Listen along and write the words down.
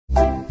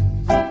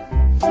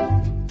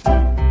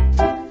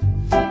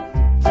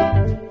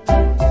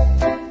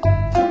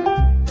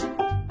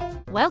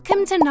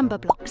to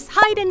Numberblocks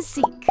Hide and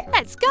Seek.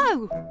 Let's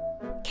go!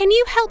 Can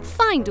you help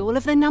find all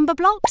of the number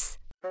blocks?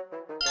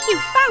 You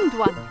found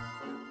one!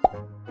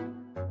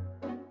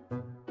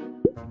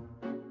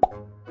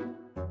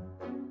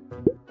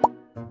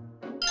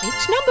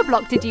 Which number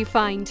block did you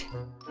find?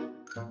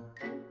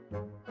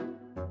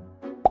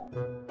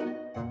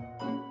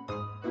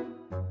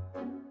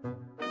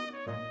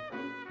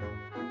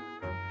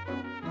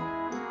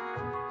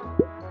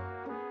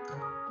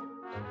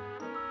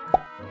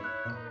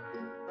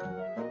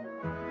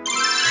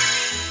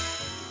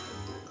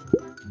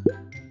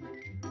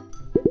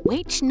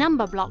 Which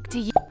number block do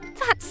you...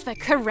 That's the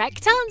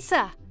correct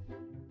answer!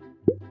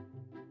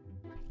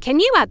 Can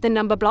you add the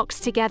number blocks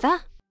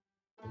together?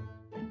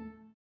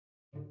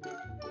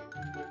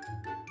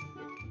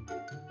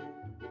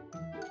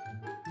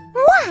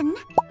 One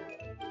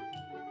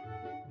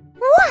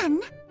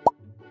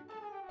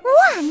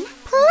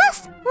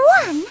plus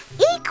 1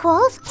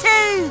 equals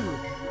 2.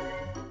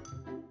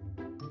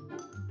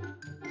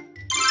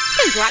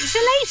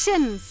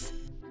 Congratulations!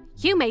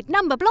 You made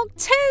number block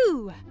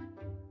 2!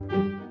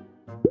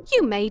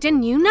 You made a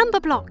new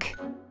number block.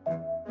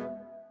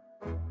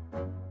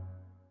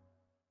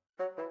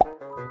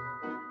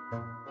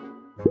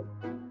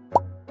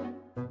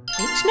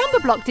 Which number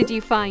block did you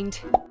find?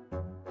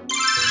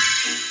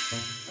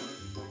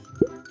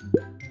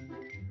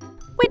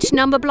 Which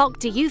number block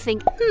do you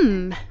think?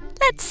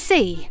 Let's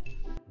see.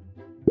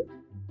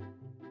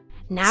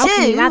 Now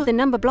can you add the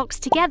number blocks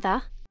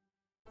together?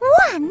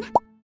 1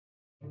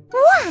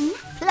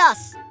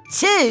 plus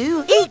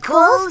 2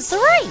 equals 3.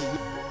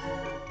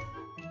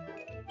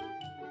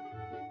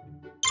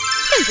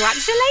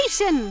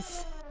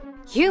 Congratulations!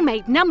 You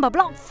made number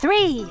block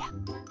 3.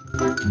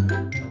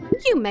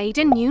 You made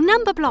a new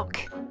number block.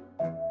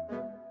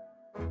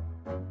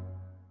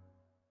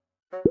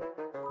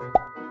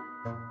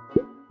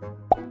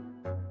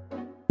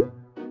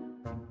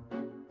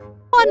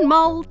 One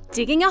mole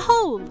digging a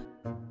hole.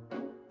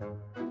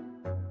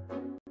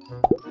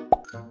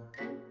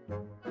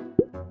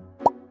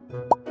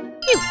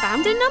 You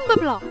found a number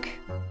block.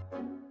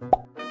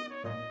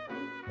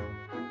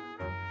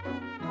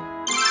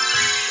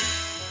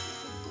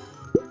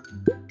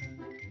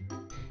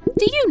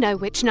 Do you know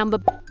which number?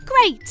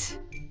 Great!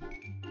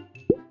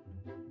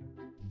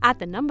 Add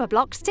the number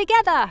blocks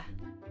together.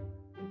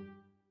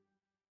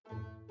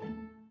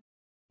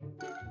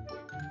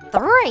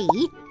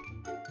 3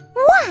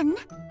 1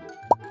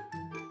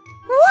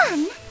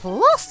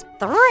 plus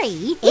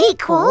 3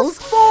 equals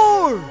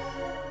 4.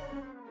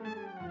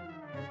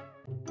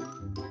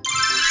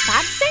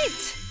 That's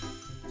it!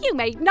 You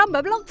made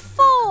number block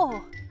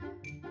 4.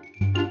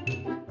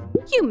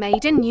 You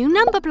made a new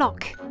number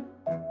block.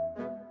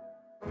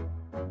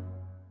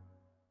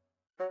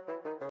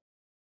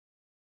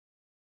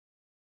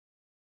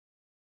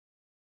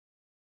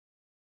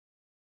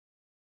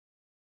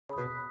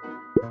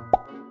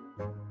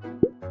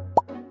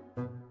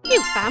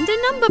 You found a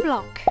number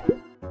block.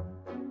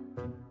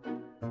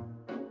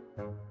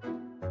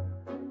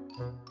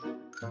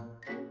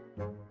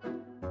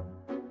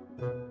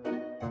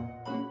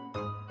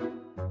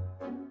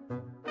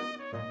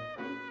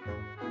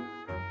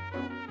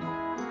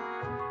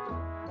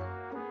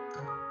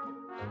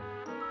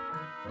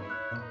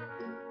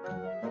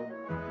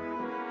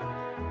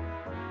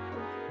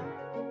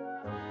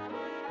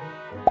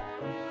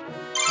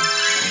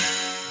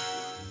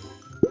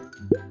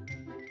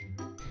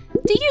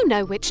 Do you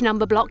know which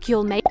number block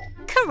you'll make?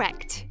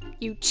 Correct!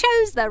 You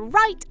chose the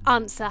right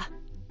answer.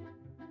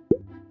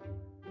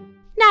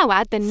 Now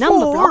add the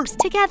number blocks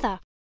together.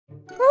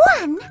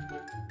 1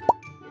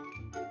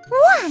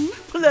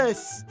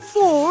 plus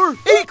 4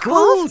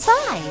 equals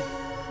 5.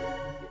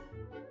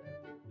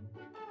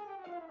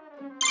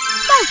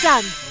 Well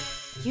done!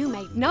 You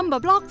made number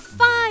block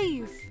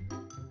 5.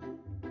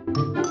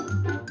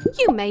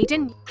 You made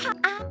an...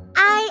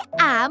 I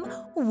am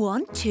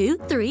 1, 2,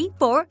 3,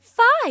 4,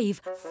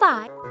 5.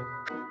 5.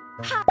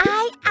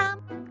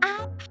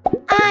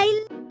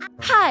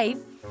 I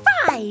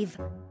 5.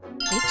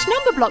 Which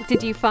number block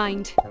did you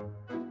find?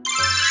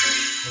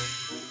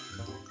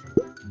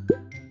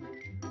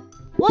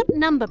 What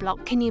number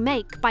block can you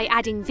make by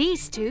adding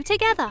these two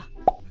together?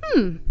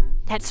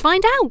 Let's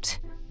find out.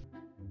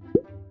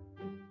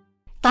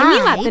 Can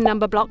you add the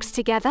number blocks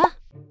together?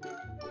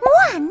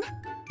 1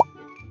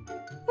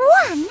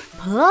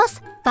 plus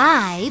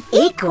 5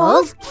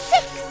 equals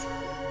 6.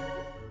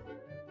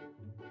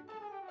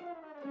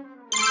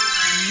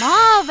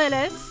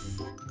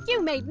 Marvellous!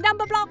 You made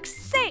number block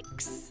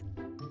 6.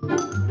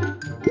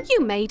 You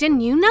made a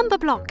new number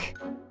block.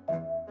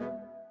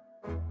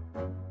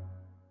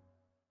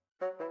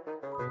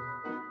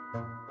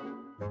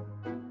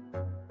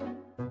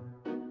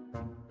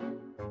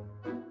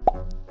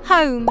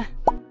 Home.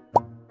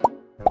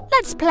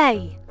 Let's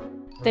play.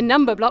 The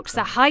number blocks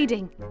are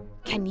hiding.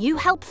 Can you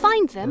help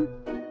find them?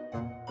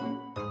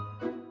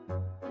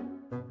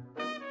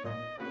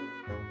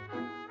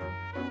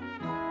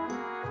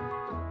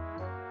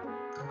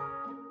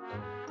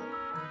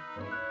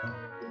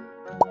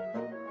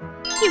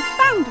 You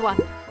found one.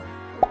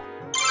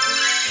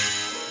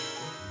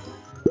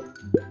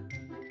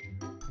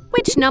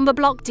 number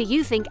block do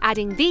you think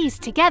adding these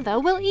together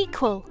will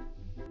equal?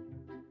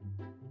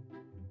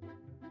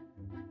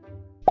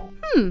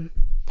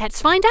 Let's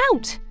find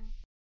out.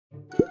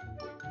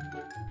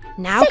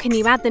 Now 6. can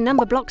you add the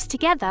number blocks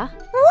together?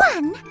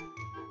 1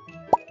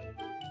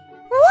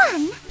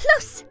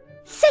 plus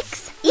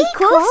 6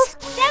 equals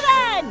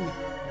 7.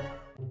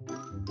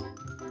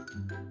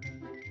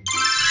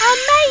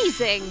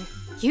 Amazing!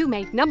 You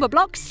made number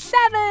block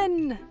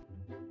 7.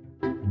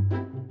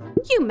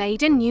 You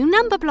made a new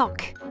number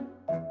block.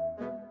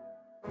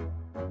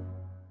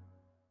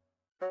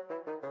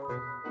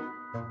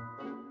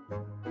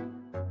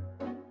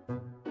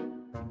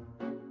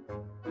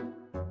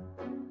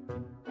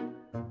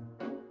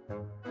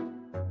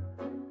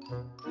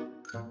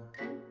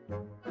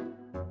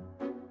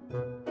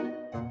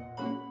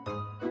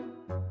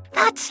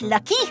 That's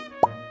lucky.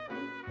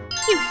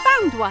 You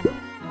found one.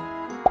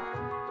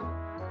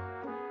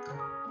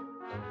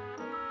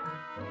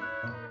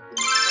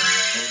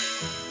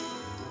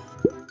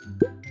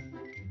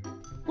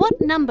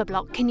 What number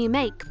block can you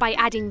make by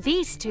adding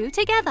these two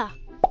together?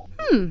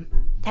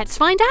 Let's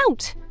find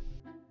out.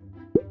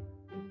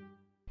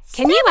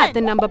 Can you add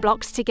the number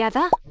blocks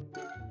together?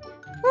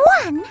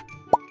 1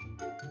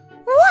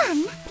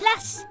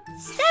 plus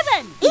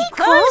 7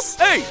 equals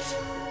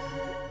 8.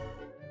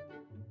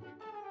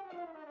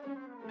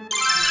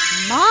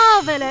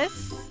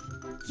 Marvellous!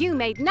 You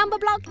made number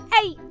block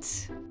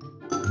 8.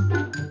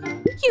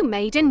 You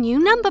made a new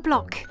number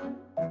block.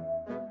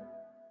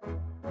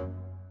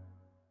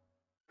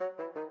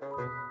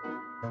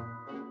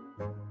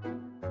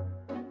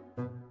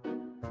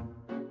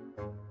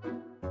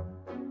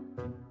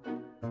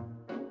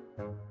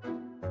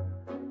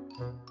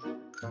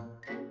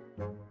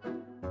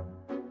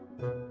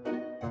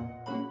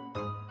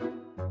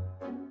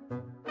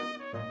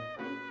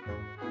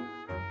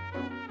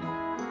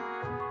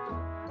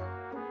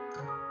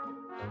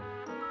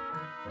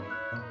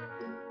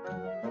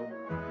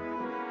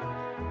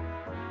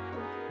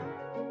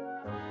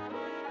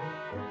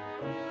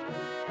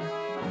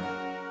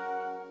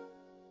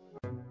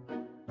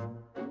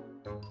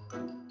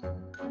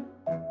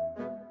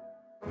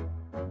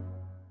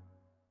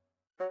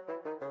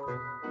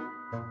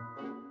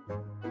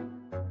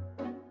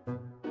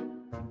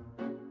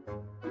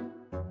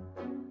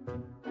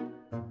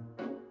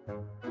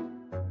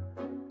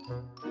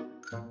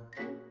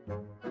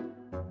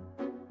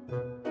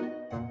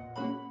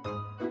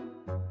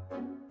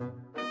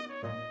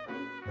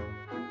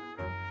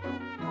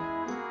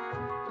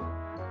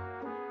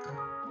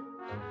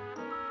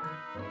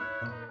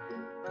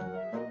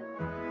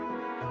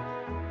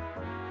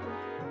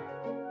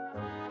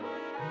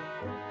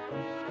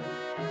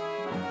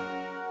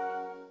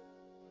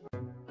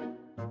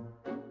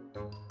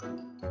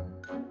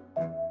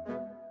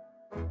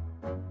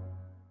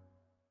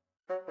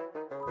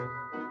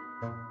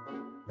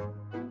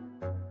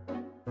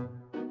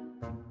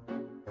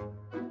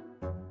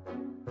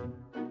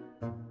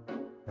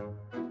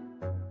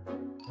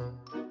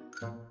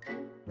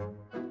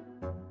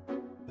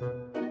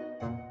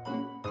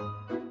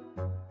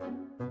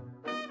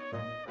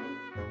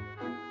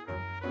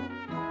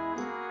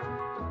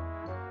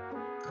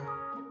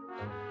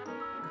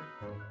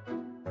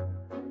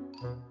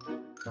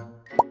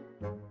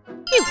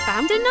 You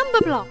found a number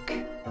block.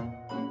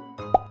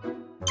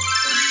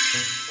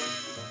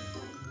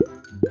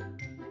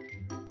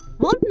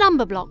 What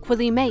number block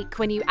will you make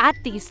when you add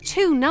these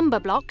two number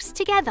blocks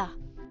together?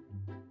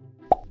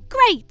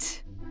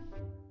 Great!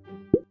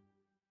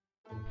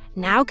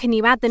 Now can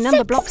you add the number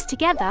 6. blocks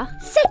together?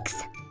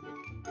 6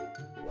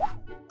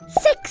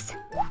 6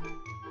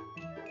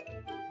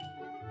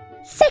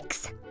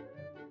 6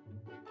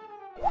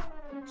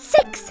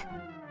 6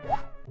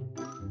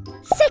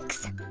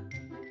 6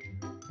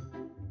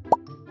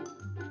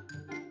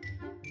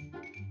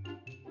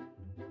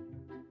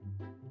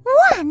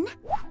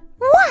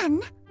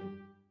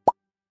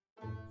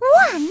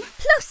 1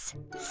 plus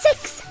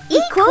 6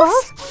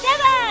 equals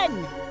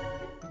 7.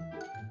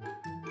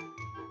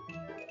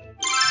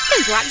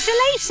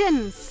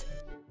 Congratulations!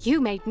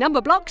 You made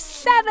number block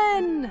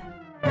 7.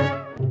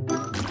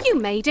 You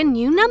made a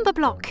new number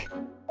block.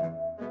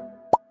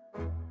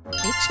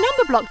 Which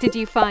number block did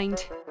you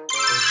find?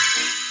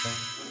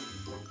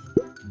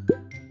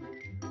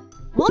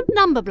 What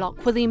number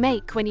block will you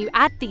make when you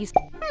add these?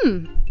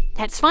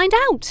 Let's find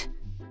out.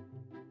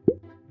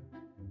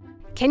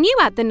 Can you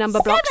add the number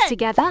blocks 7.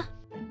 together?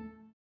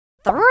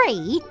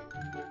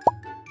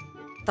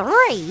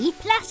 3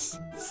 plus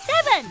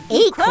 7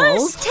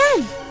 equals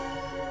 10.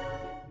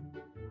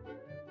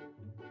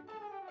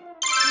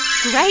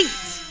 Great!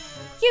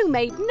 You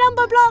made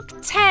number block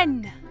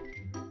 10.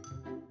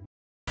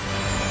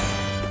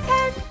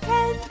 10,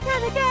 10,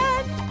 10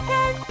 again.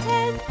 10,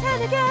 10,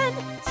 10 again.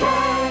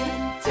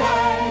 10,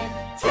 10,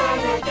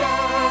 10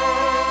 again.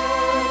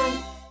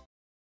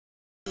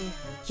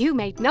 You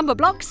made number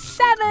block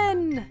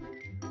 7.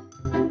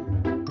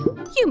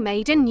 You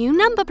made a new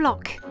number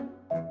block.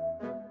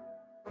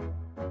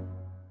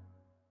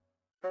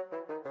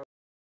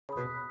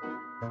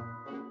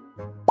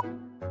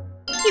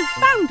 You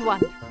found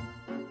found one.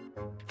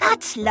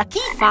 That's lucky.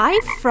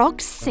 5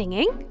 frogs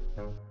singing.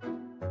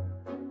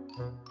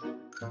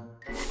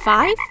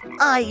 5.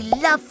 I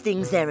love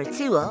things there are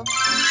two of.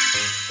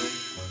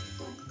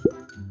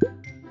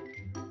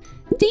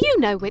 Do you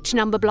know which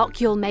number block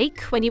you'll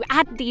make when you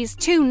add these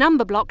 2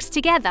 number blocks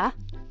together?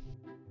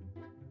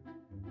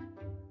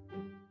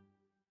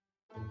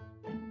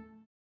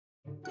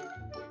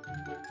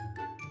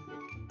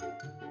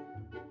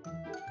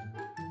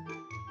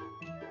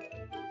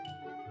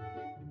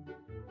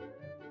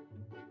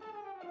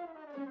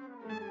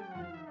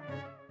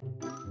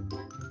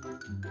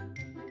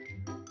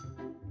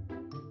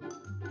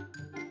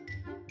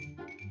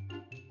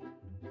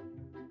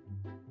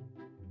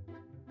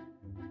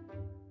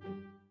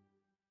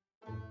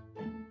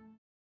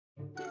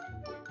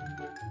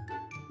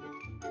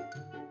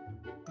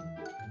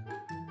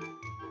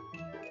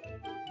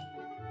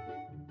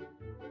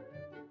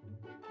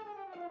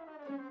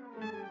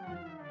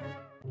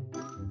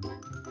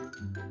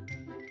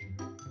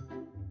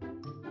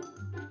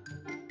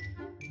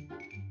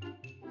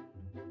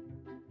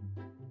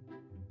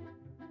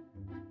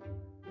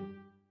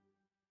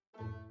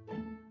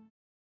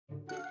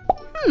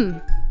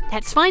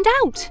 Let's find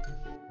out.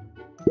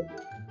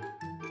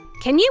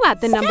 Can you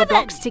add the number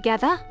blocks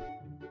together?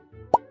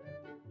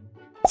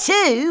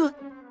 2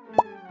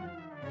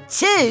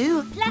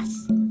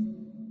 plus